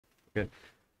Okay.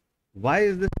 Why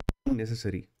is this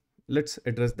necessary? Let's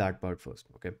address that part first.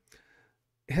 Okay.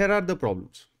 Here are the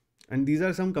problems. And these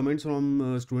are some comments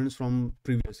from students from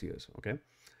previous years. Okay.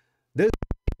 There's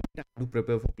time to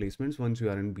prepare for placements once you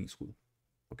are in B school.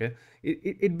 Okay.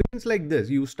 It begins like this.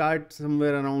 You start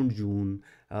somewhere around June.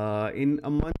 In a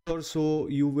month or so,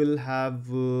 you will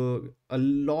have a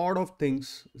lot of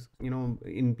things,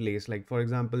 in place. Like, for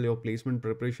example, your placement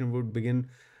preparation would begin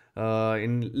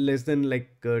in less than like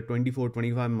 24,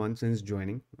 25 months since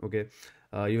joining. Okay.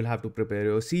 You will have to prepare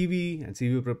your CV, and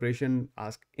CV preparation,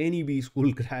 ask any B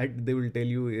school grad, they will tell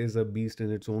you, is a beast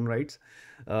in its own rights.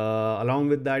 Along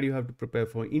with that, you have to prepare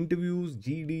for interviews,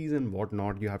 GDs, and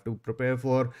whatnot. You have to prepare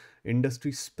for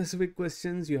industry specific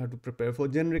questions. You have to prepare for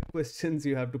generic questions.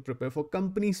 You have to prepare for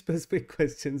company specific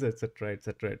questions, etc.,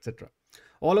 etc., etc.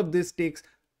 All of this takes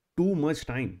too much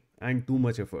time and too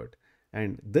much effort.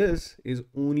 And this is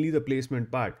only the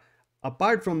placement part.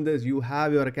 Apart from this, you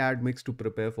have your academics to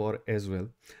prepare for as well.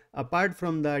 Apart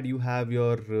from that, you have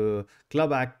your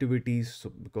club activities,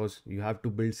 so because you have to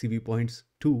build CV points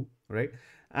too, right?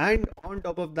 And on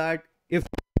top of that, if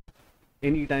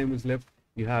any time is left,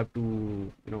 you have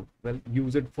to,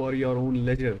 use it for your own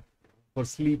leisure, for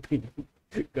sleeping.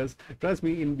 Because trust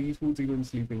me, in these schools, even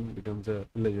sleeping becomes a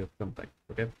leisure sometimes.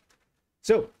 Okay.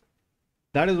 So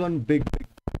that is one big.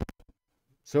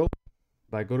 So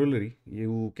by corollary,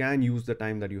 you can use the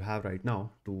time that you have right now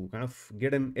to kind of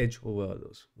get an edge over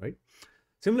others, right?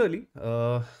 Similarly,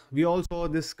 we all saw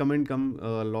this comment come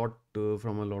a lot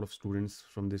from a lot of students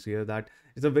from this year, that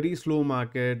it's a very slow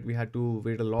market. We had to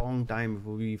wait a long time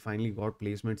before we finally got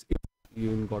placements, if we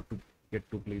even got to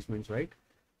get to placements, right?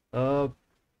 Uh,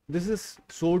 this is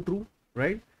so true,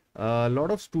 right? A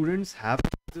lot of students have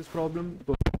this problem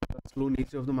because of the slow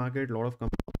nature of the market. A lot of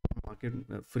companies market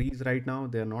freeze right now.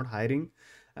 They are not hiring,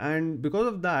 and because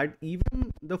of that,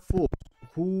 even the folks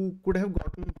who could have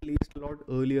gotten placed a lot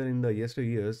earlier in the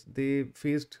yesteryears, they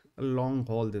faced a long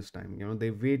haul this time.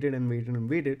 They waited and waited and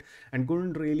waited, and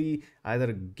couldn't really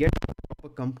either get a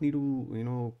company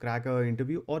to crack a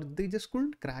interview, or they just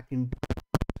couldn't crack into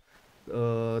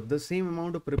the same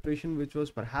amount of preparation which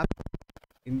was perhaps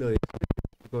in the,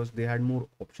 because they had more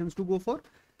options to go for,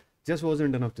 just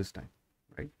wasn't enough this time,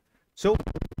 right? So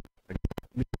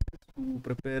to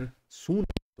prepare soon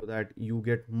so that you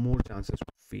get more chances to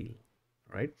fail,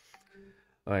 right?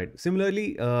 All right.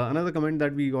 Similarly, another comment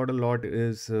that we got a lot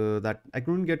is that I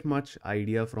couldn't get much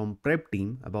idea from prep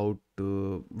team about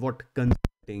what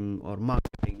consulting or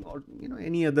marketing or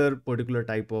any other particular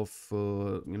type of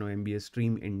MBA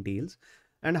stream entails,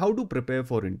 and how to prepare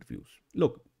for interviews.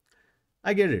 Look,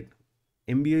 I get it.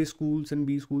 MBA schools and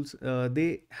B schools,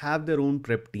 they have their own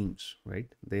prep teams, right?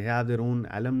 They have their own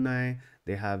alumni,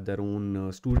 they have their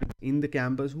own students in the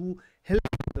campus who help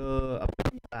the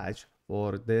upcoming batch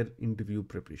for their interview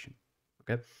preparation.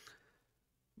 Okay.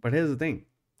 But here's the thing,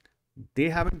 they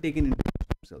haven't taken interviews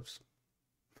themselves.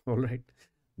 All right.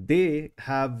 They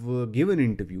have given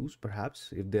interviews, perhaps,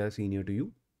 if they are senior to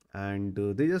you, and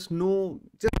they just know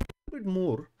just a bit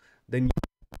more than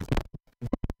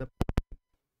you.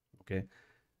 Okay.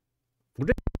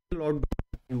 Would it be a lot better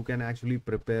if you can actually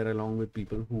prepare along with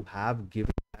people who have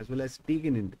given as well as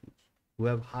taken interviews, who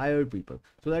have hired people,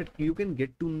 so that you can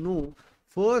get to know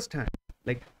firsthand,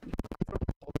 like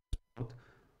from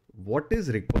what is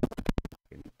required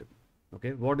in interview.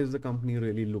 Okay, what is the company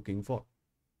really looking for,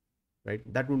 right?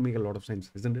 That would make a lot of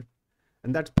sense, isn't it?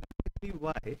 And that's basically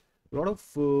why a lot of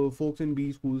folks in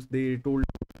B schools, they told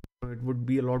it would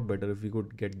be a lot better if we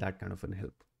could get that kind of an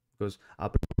help, because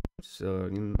our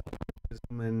in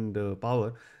system and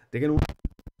power, they can only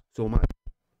so much.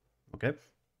 Okay.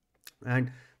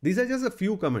 And these are just a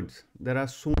few comments. There are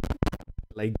so many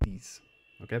like these.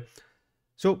 Okay.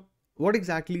 So what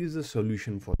exactly is the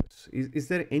solution for this? Is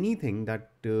there anything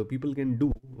that people can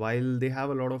do while they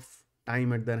have a lot of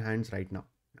time at their hands right now?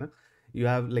 Yeah? You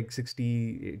have like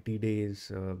 60, 80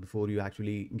 days before you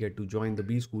actually get to join the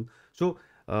B school. So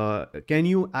can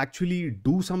you actually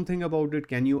do something about it?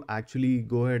 Can you actually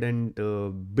go ahead and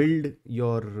build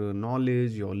your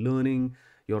knowledge, your learning,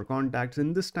 your contacts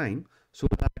in this time, so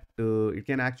that it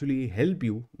can actually help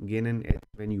you gain an edge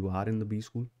when you are in the B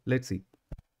school? Let's see.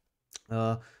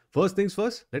 Uh, First things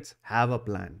first, let's have a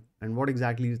plan. And what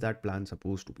exactly is that plan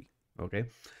supposed to be? Okay.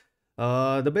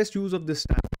 The best use of this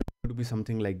time is going to be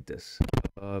something like this.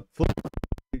 First,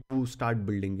 you need to start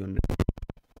building your network.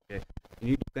 Okay.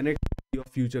 You need to connect with your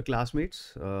future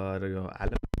classmates, your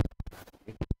alumni.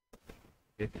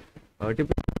 Okay.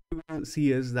 Typically, you will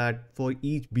see is that for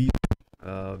each B,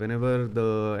 whenever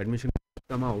the admission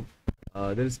come out,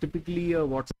 there is typically a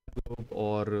WhatsApp group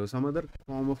or some other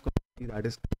form of communication that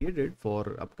is created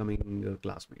for upcoming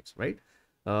classmates, right?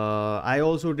 I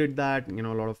also did that. A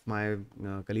lot of my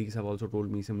colleagues have also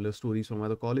told me similar stories from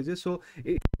other colleges. So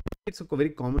it's a very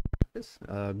common practice.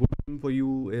 Good thing for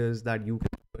you is that you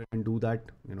can do that,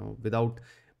 without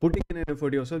putting in an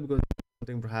effort yourself, because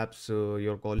something perhaps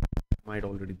your college might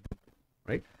already do,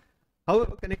 right?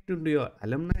 However, connecting to your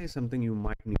alumni is something you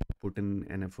might need to put in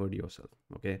an effort yourself.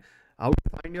 Okay. How to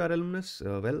find your alumnus?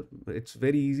 Well, it's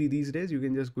very easy these days. You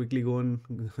can just quickly go on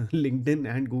LinkedIn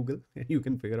and Google, and you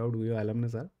can figure out who your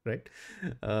alumnus are, right?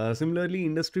 Similarly,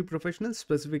 industry professionals,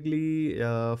 specifically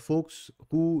folks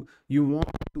who you want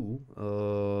to,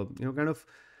 kind of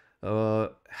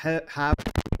have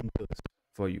interest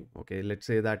for you. Okay. Let's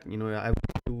say that, I went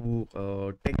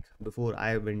to tech before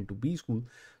I went to B school.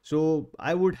 So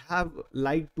I would have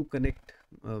liked to connect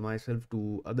myself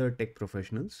to other tech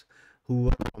professionals who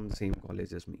are from the same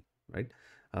college as me, right?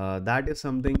 That is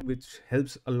something which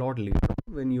helps a lot later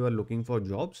on when you are looking for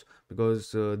jobs,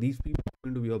 because these people are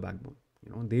going to be your backbone.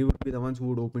 They would be the ones who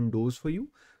would open doors for you.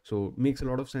 So it makes a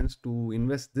lot of sense to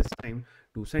invest this time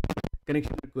to send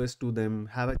connection requests to them,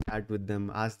 have a chat with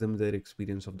them, ask them their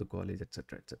experience of the college,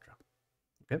 etc., etc.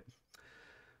 Okay.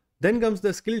 Then comes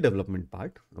the skill development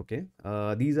part. Okay.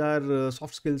 These are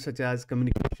soft skills such as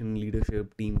communication,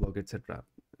 leadership, teamwork, etc.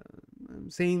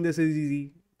 Saying this is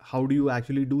easy. How do you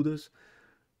actually do this?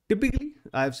 Typically,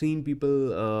 I've seen people,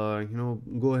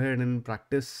 go ahead and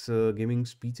practice giving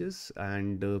speeches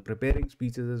and preparing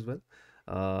speeches as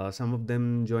well. Some of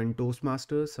them join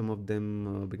Toastmasters, some of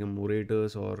them become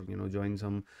orators, or join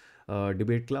some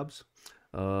debate clubs.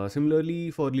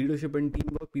 Similarly, for leadership and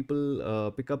teamwork,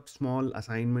 people pick up small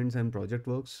assignments and project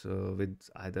works with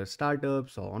either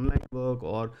startups or online work,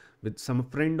 or with some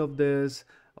friend of theirs,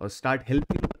 or start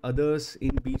helping others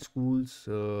in B schools,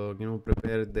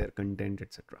 prepare their content,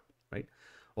 etc. Right?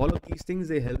 All of these things,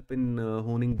 they help in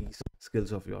honing these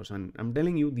skills of yours, and I'm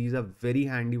telling you, these are very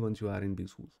handy once you are in B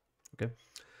schools. Okay.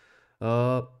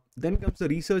 Then comes the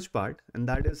research part, and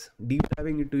that is deep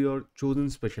diving into your chosen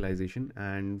specialization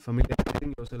and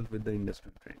familiarizing yourself with the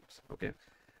industry trends. Okay.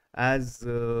 As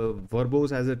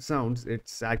verbose as it sounds,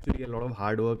 it's actually a lot of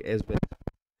hard work as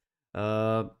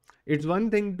well. It's one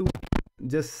thing to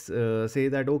just say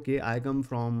that, okay, I come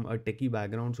from a techie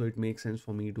background, so it makes sense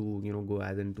for me to, go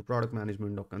as into product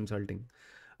management or consulting.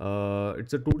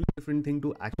 It's a totally different thing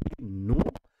to actually know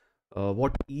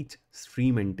what each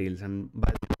stream entails, and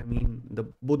by that I mean the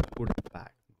both good and bad.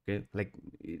 Okay, like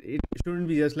it shouldn't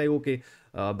be just like, okay,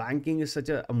 banking is such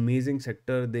an amazing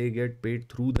sector, they get paid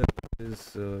through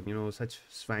the such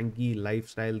swanky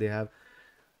lifestyle they have.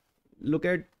 Look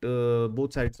at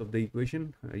both sides of the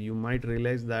equation. You might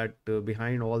realize that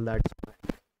behind all that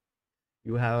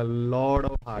you have a lot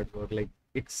of hard work, like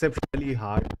exceptionally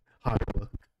hard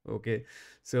work. Okay,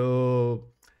 so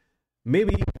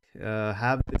maybe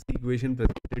have this equation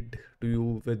presented to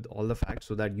you with all the facts,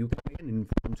 so that you can make an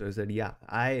informed choice that, yeah,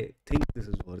 I think this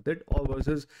is worth it, or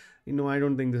versus, I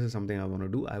don't think this is something I want to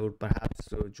do. I would perhaps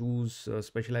choose a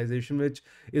specialization which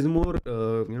is more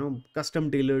custom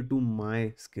tailored to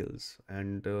my skills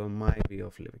and my way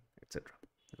of living, etc.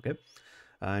 Okay.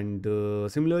 And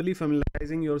similarly,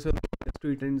 familiarizing yourself with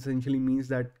industry trends essentially means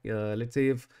that, let's say,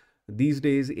 if these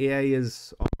days AI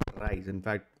is on the rise, in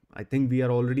fact, I think we are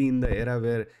already in the era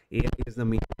where AI is the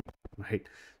main, right?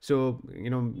 So,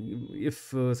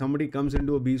 if somebody comes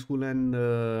into a B school and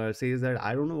says that,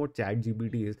 I don't know what Chat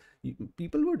GPT is,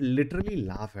 people would literally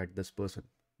laugh at this person,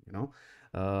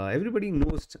 everybody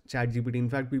knows Chat GPT. In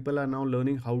fact, people are now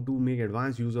learning how to make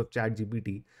advanced use of Chat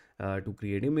GPT to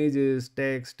create images,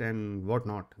 text, and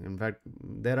whatnot. In fact,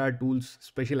 there are tools,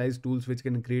 specialized tools, which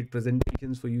can create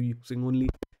presentations for you using only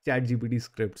Chat GPT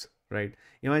scripts, right?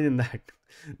 Imagine that.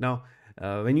 Now,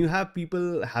 when you have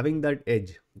people having that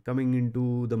edge coming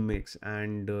into the mix,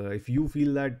 and if you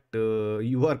feel that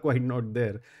you are quite not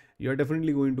there, you are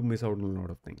definitely going to miss out on a lot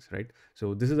of things, right?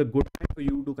 So this is a good time for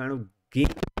you to kind of gain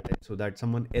that edge, so that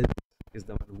someone else is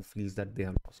the one who feels that they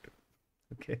have lost it.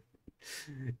 Okay.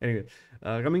 Anyway,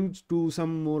 coming to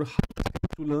some more hard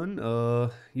skills to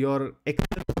learn, your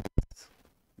Excel is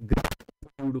great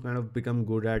for you to kind of become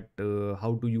good at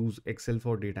how to use Excel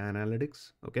for data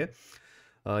analytics. Okay.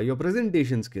 Your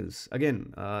presentation skills.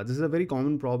 Again, this is a very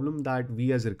common problem that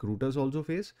we as recruiters also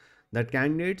face, that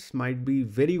candidates might be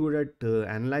very good at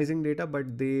analyzing data,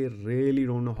 but they really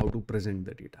don't know how to present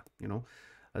the data.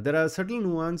 There are subtle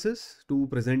nuances to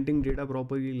presenting data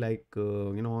properly, like,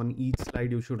 on each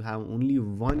slide, you should have only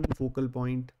one focal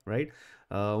point, right?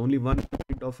 Only one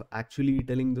point of actually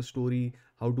telling the story,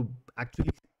 how to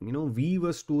actually, weave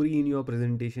a story in your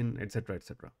presentation, etc.,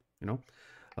 etc.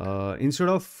 Instead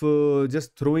of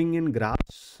just throwing in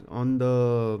graphs on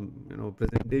the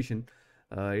presentation,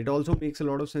 it also makes a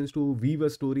lot of sense to weave a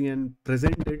story and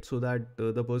present it so that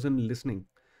the person listening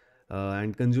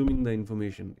and consuming the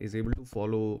information is able to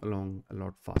follow along a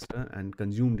lot faster and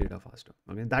consume data faster.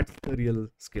 Okay, that's the real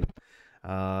skill.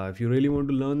 If you really want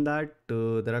to learn that,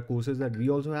 there are courses that we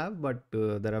also have, but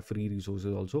there are free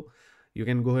resources also. You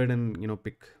can go ahead and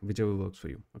pick whichever works for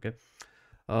you. Okay.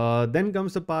 Then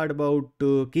comes the part about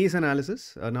case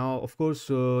analysis. Now, of course,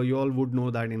 you all would know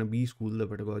that in a B school, the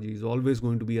pedagogy is always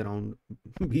going to be around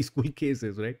B school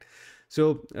cases, right?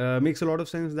 So, makes a lot of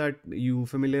sense that you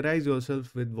familiarize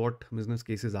yourself with what business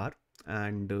cases are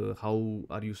and how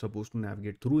are you supposed to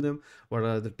navigate through them. What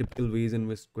are the typical ways in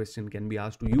which question can be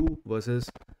asked to you versus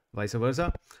vice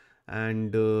versa,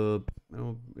 and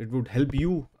it would help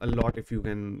you a lot if you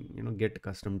can get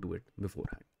accustomed to it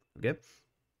beforehand. Okay.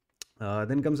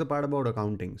 Then comes the part about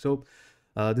accounting. So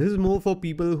this is more for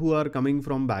people who are coming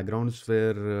from backgrounds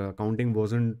where accounting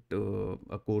wasn't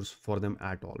a course for them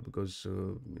at all, because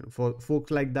for folks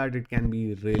like that, it can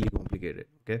be really complicated.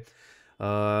 Okay.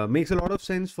 Makes a lot of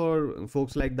sense for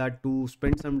folks like that to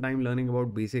spend some time learning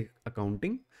about basic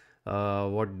accounting,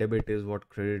 what debit is, what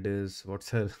credit is,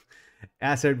 what's a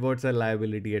asset, what's a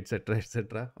liability, etc.,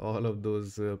 etc. All of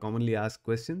those commonly asked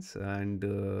questions, and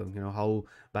how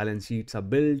balance sheets are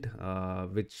built,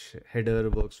 which header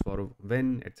works for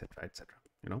when, etc., etc.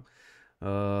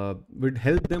 Would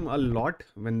help them a lot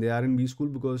when they are in B school,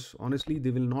 because honestly,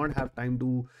 they will not have time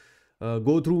to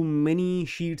go through many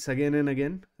sheets again and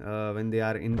again when they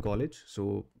are in college.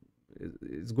 So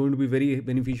it's going to be very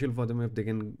beneficial for them if they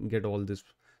can get all this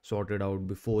sorted out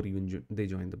before even they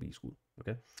join the B school.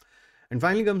 Okay. And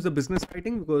finally comes the business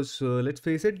writing, because let's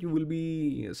face it, you will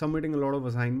be submitting a lot of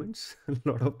assignments, a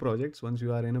lot of projects once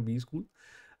you are in a B school,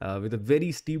 with a very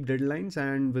steep deadlines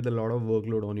and with a lot of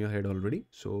workload on your head already.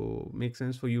 So makes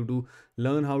sense for you to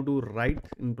learn how to write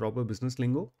in proper business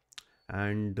lingo,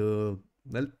 and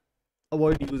well,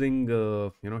 avoid using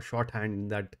shorthand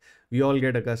that we all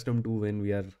get accustomed to when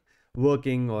we are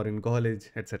working or in college,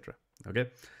 etc. Okay.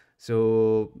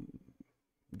 So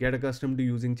get accustomed to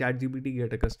using ChatGPT,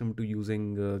 get accustomed to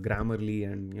using Grammarly,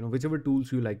 and whichever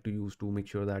tools you like to use to make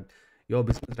sure that your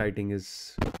business writing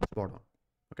is spot on.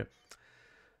 Okay.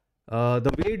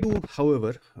 The way to,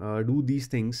 however, do these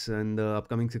things in the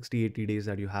upcoming 60-80 days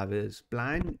that you have is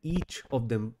plan each of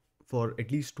them for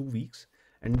at least 2 weeks,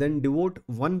 and then devote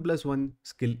 1+1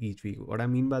 skill each week. What I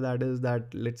mean by that is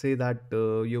that, let's say that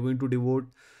you're going to devote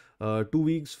 2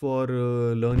 weeks for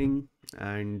learning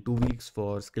and 2 weeks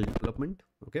for skill development.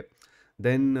 Okay.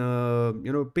 Then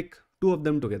pick two of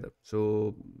them together.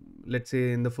 So let's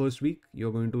say in the first week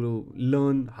you're going to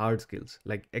learn hard skills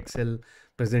like Excel,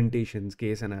 presentations,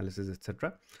 case analysis,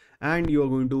 etc., and you are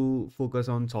going to focus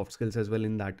on soft skills as well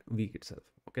in that week itself.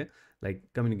 Okay. Like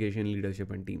communication, leadership,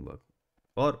 and teamwork,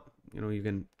 or you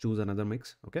can choose another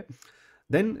mix. Okay.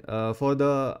 Then for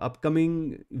the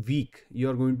upcoming week, you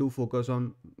are going to focus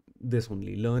on this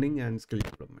only, learning and skill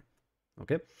development.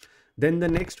 Okay. Then the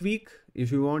next week,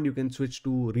 if you want, you can switch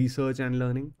to research and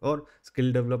learning, or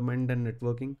skill development and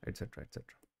networking, etc., etc.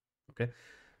 Okay.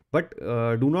 But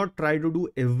do not try to do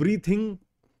everything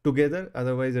together,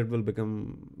 otherwise it will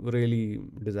become really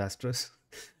disastrous.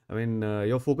 I mean,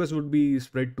 your focus would be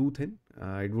spread too thin.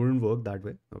 It wouldn't work that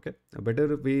way. Okay. A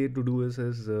better way to do is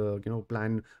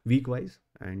plan week wise,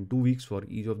 and 2 weeks for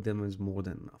each of them is more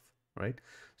than enough. Right.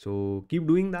 So keep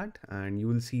doing that, and you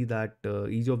will see that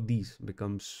each of these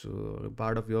becomes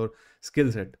part of your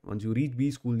skill set. Once you reach B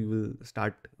school, you will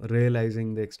start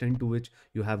realizing the extent to which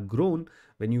you have grown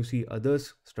when you see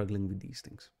others struggling with these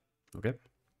things. Okay.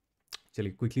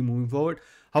 Actually, quickly moving forward,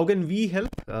 how can we help?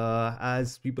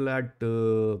 As people at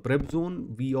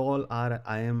Prepzone, we all are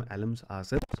IIM alums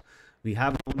ourselves. We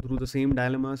have gone through the same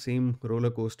dilemma, same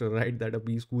roller coaster ride that a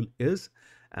B school is,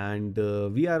 and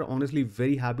we are honestly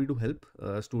very happy to help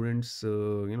students,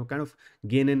 kind of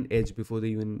gain an edge before they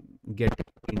even get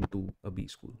into a B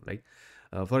school, right?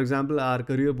 For example, our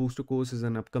career booster course is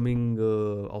an upcoming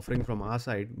offering from our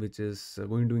side, which is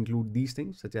going to include these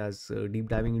things, such as deep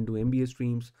diving into MBA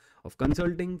streams of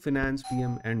consulting, finance,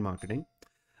 PM, and marketing,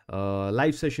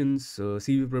 live sessions,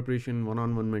 CV preparation,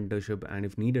 one-on-one mentorship, and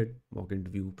if needed, mock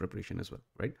interview preparation as well,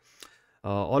 right?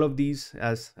 All of these,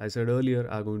 as I said earlier,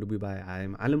 are going to be by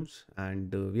IIM alums,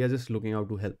 and we are just looking out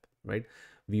to help, right?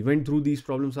 We went through these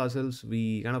problems ourselves.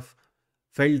 We kind of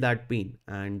felt that pain,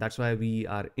 and that's why we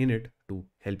are in it to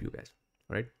help you guys,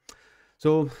 right?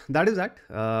 So that is that.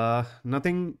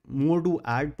 Nothing more to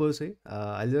add per se.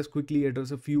 I'll just quickly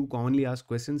address a few commonly asked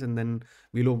questions and then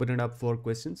we'll open it up for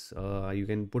questions. You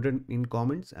can put it in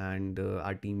comments and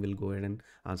our team will go ahead and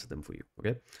answer them for you.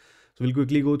 Okay. So we'll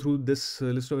quickly go through this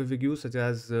list of FAQs, such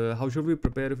as how should we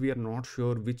prepare if we are not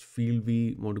sure which field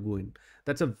we want to go in?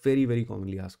 That's a very, very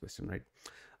commonly asked question, right?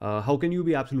 How can you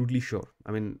be absolutely sure?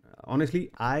 I mean,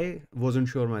 honestly, I wasn't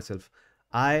sure myself.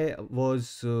 I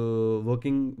was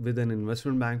working with an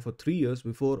investment bank for 3 years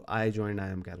before I joined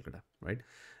IIM Calcutta, right?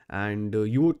 And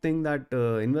you would think that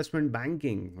investment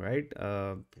banking, right?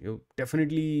 You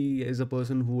definitely is a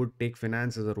person who would take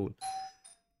finance as a role.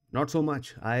 Not so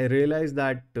much. I realized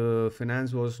that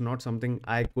finance was not something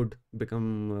I could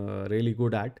become really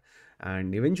good at.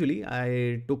 And eventually,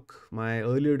 I took my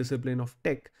earlier discipline of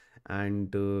tech and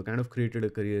kind of created a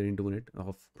career into it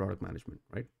of product management,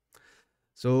 right?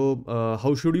 So,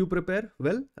 how should you prepare?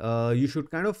 Well, you should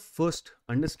kind of first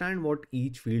understand what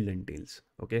each field entails.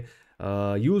 Okay.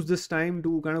 Use this time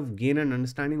to kind of gain an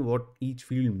understanding what each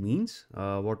field means,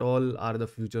 what all are the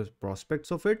future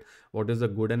prospects of it, what is the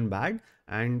good and bad,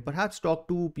 and perhaps talk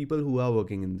to people who are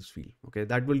working in this field. Okay.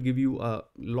 That will give you a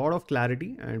lot of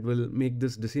clarity and will make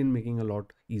this decision making a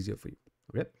lot easier for you.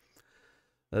 Okay.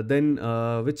 Then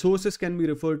which sources can be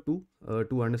referred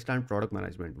to understand product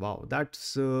management? Wow,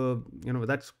 that's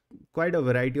quite a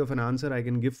variety of an answer I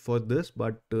can give for this.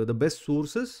 But the best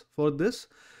sources for this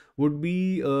would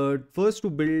be first to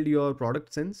build your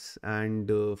product sense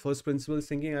and first principles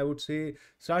thinking. I would say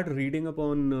start reading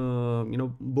upon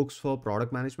books for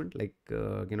product management, like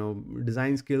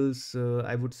design skills.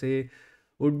 I would say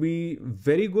would be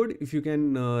very good if you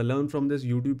can learn from this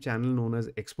YouTube channel known as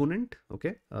Exponent.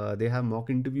 Okay, they have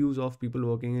mock interviews of people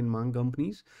working in Mang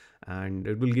companies, and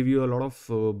it will give you a lot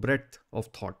of breadth of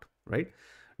thought. Right?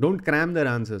 Don't cram their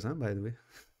answers, huh, by the way.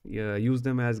 Yeah, use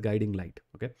them as guiding light.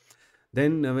 Okay.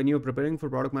 Then, when you're preparing for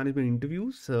product management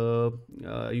interviews,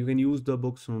 you can use the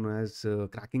books known as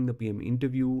Cracking the PM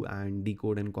Interview and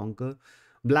Decode and Conquer.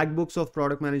 Black books of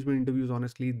product management interviews,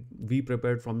 honestly, we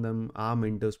prepared from them, our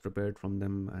mentors prepared from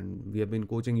them, and we have been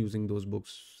coaching using those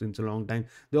books since a long time.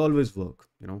 They always work,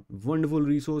 wonderful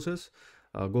resources.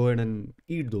 Go ahead and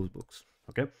eat those books.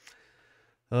 Okay.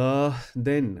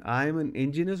 Then I'm an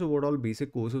engineer, so what all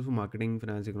basic courses for marketing,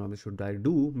 finance, economics should I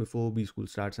do before B school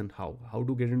starts, and how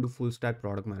to get into full stack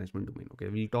product management domain? Okay,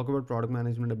 we'll talk about product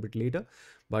management a bit later,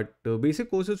 but basic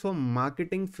courses for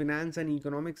marketing, finance, and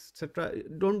economics, etc.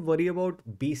 Don't worry about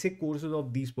basic courses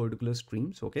of these particular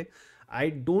streams. Okay, I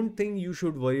don't think you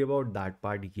should worry about that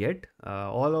part yet.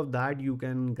 All of that you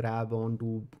can grab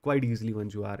onto quite easily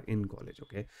once you are in college.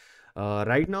 Okay.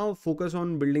 Right now, focus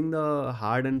on building the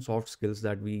hard and soft skills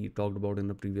that we talked about in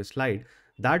the previous slide.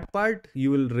 That part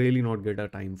you will really not get a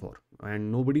time for,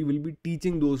 and nobody will be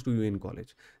teaching those to you in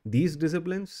college. These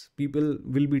disciplines, people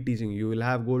will be teaching you. You will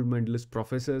have gold medalist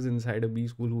professors inside a B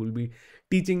school who will be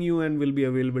teaching you and will be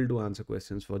available to answer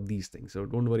questions for these things. So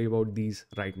don't worry about these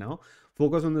right now.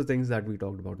 Focus on the things that we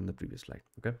talked about in the previous slide.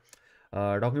 Okay.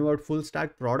 Talking about full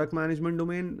stack product management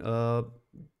domain,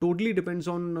 totally depends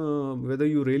on whether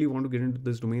you really want to get into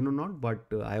this domain or not. But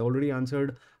I already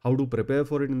answered how to prepare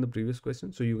for it in the previous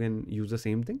question, so you can use the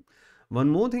same thing. One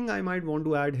more thing I might want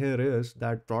to add here is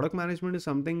that product management is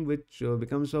something which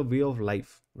becomes a way of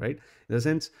life, right? In the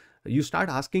sense, you start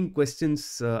asking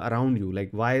questions around you, like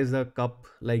why is the cup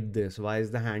like this? Why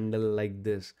is the handle like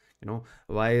this?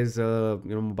 Why is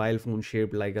mobile phone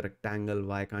shaped like a rectangle?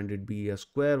 Why can't it be a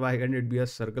square? Why can't it be a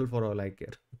circle for all I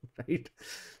care? Right?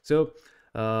 So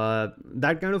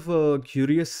that kind of a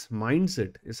curious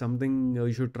mindset is something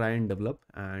you should try and develop.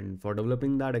 And for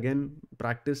developing that, again,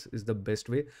 practice is the best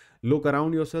way. Look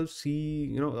around yourself,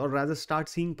 see, or rather start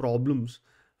seeing problems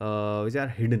which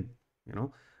are hidden,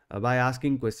 by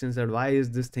asking questions that why is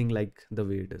this thing like the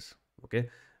way it is? Okay.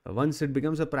 Once it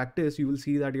becomes a practice, you will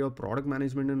see that your product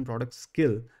management and product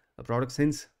skill, product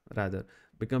sense rather,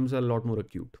 becomes a lot more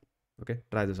acute. Okay.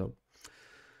 Try this out.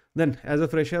 Then, as a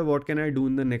fresher, what can I do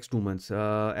in the next 2 months?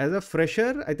 As a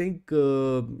fresher, I think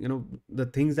the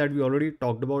things that we already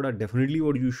talked about are definitely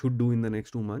what you should do in the next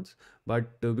 2 months.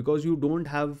 But because you don't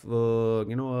have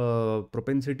a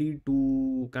propensity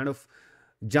to kind of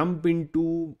jump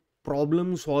into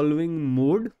problem solving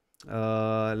mode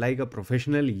like a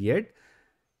professional yet,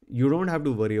 you don't have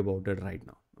to worry about it right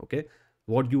now. Okay.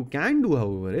 What you can do,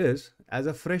 however, is as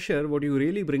a fresher, what you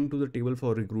really bring to the table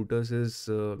for recruiters is,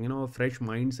 a fresh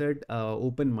mindset,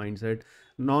 open mindset,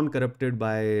 non-corrupted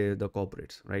by the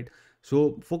corporates, right?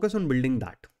 So focus on building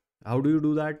that. How do you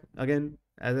do that? Again,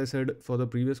 as I said for the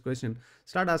previous question,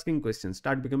 start asking questions,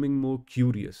 start becoming more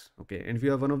curious. Okay. And if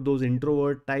you are one of those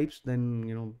introvert types,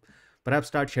 then, perhaps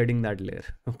start shedding that layer.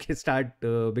 Okay, start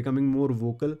becoming more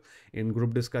vocal in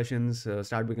group discussions,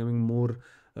 start becoming more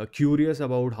curious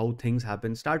about how things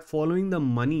happen, start following the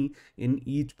money in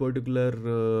each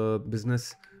particular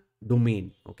business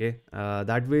domain. Okay,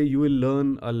 that way you will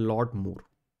learn a lot more.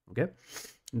 Okay,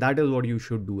 that is what you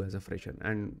should do as a fresher.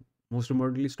 And most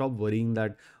importantly, stop worrying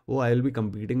that, oh, I will be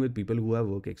competing with people who have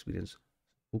work experience.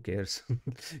 Who cares?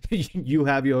 You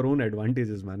have your own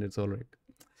advantages, man. It's all right.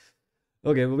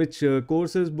 Okay, which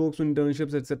courses, books,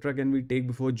 internships, etc. can we take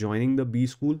before joining the B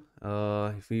school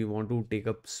if we want to take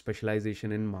up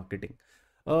specialization in marketing?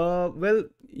 Well,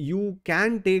 you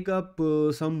can take up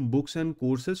some books and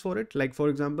courses for it. Like, for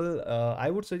example, I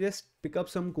would suggest pick up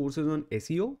some courses on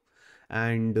SEO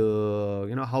and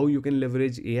how you can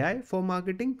leverage AI for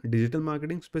marketing, digital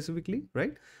marketing specifically,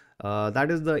 right? That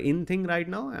is the in thing right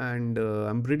now, and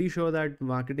I'm pretty sure that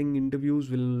marketing interviews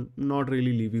will not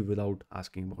really leave you without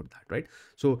asking about that, right?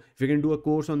 So if you can do a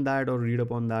course on that or read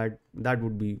up on that, that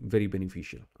would be very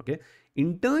beneficial. Okay,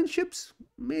 internships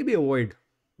maybe avoid.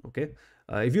 Okay,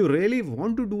 if you really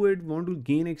want to do it, want to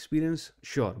gain experience,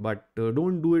 sure, but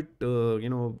don't do it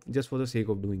just for the sake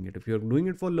of doing it. If you're doing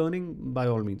it for learning, by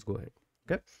all means go ahead.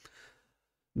 Okay,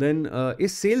 then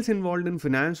is sales involved in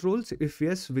finance roles? If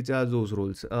yes, which are those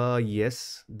roles?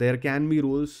 Yes, there can be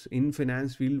roles in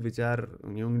finance field which are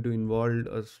going to involve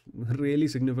a really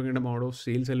significant amount of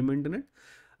sales element in it.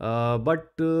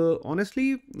 But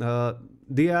honestly,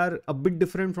 they are a bit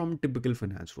different from typical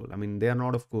finance role. I mean, they are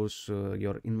not, of course,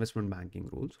 your investment banking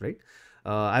roles, right?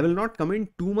 I will not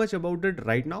comment too much about it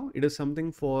right now. It is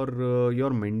something for your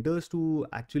mentors to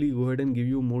actually go ahead and give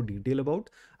you more detail about.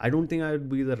 I don't think I would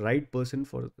be the right person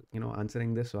for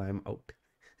answering this, so I am out.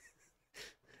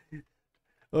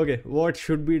 Okay, what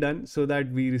should be done so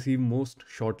that we receive most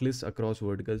shortlists across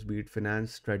verticals, be it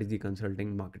finance, strategy,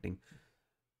 consulting, marketing?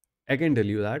 I can tell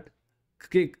you that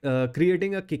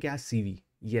creating a kick-ass CV,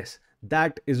 yes,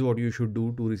 that is what you should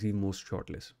do to receive most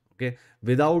shortlists. Okay,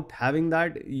 without having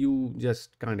that, you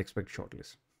just can't expect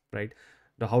shortlists, right?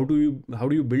 Now, how do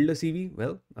you build a CV?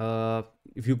 Well,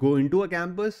 if you go into a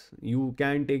campus, you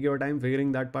can take your time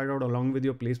figuring that part out along with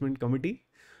your placement committee,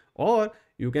 or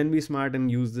you can be smart and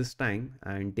use this time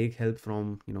and take help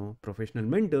from professional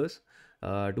mentors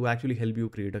to actually help you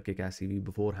create a kick-ass CV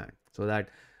beforehand, so that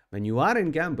when you are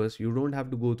in campus, you don't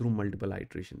have to go through multiple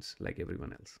iterations like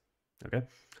everyone else. Okay.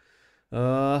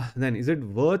 Then is it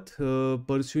worth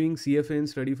pursuing CFA and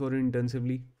study for it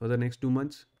intensively for the next 2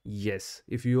 months? Yes.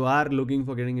 If you are looking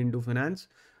for getting into finance,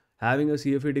 having a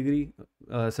CFA degree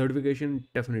certification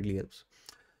definitely helps.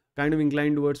 Kind of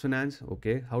inclined towards finance.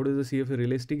 Okay. How does the CFA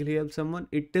realistically help someone?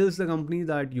 It tells the company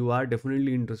that you are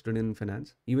definitely interested in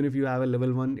finance. Even if you have a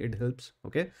level 1, it helps.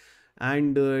 Okay.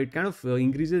 And it kind of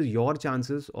increases your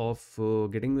chances of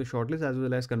getting the shortlist as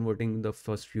well as converting the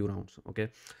first few rounds. Okay.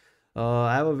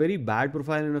 I have a very bad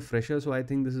profile in a fresher, so I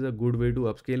think this is a good way to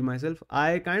upscale myself.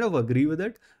 I kind of agree with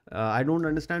it. I don't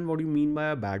understand what you mean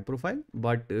by a bad profile,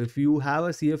 but if you have a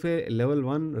CFA level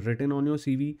 1 written on your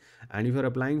CV and if you're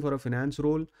applying for a finance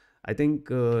role, I think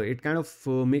it kind of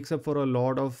makes up for a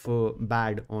lot of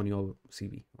bad on your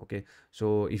CV. Okay,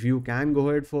 so if you can go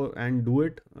ahead for and do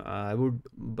it, I would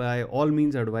by all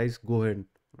means advise go ahead.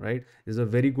 Right, it's a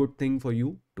very good thing for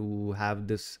you to have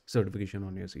this certification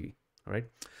on your CV. All right.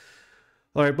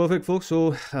 All right, perfect, folks.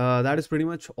 So that is pretty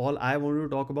much all I wanted to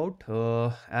talk about.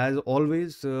 As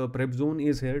always, Prepzone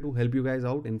is here to help you guys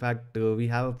out. In fact, we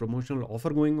have a promotional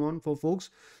offer going on for folks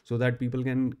so that people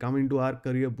can come into our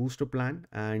career booster plan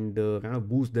and kind of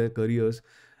boost their careers.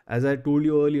 As I told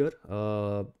you earlier,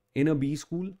 in a B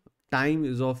school, time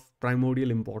is of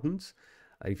primordial importance.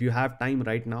 If you have time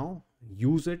right now,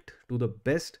 use it to the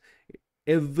best.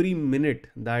 Every minute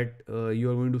that you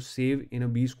are going to save in a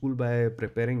B school by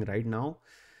preparing right now,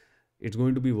 it's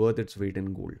going to be worth its weight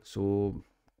in gold. So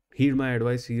heed my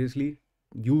advice seriously,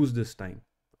 use this time.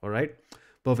 All right,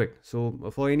 perfect.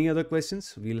 So for any other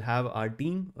questions, we'll have our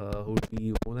team who would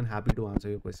be more than happy to answer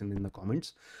your question in the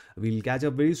comments. We'll catch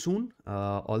up very soon.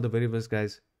 All the very best,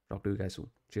 guys. Talk to you guys soon.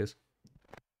 Cheers.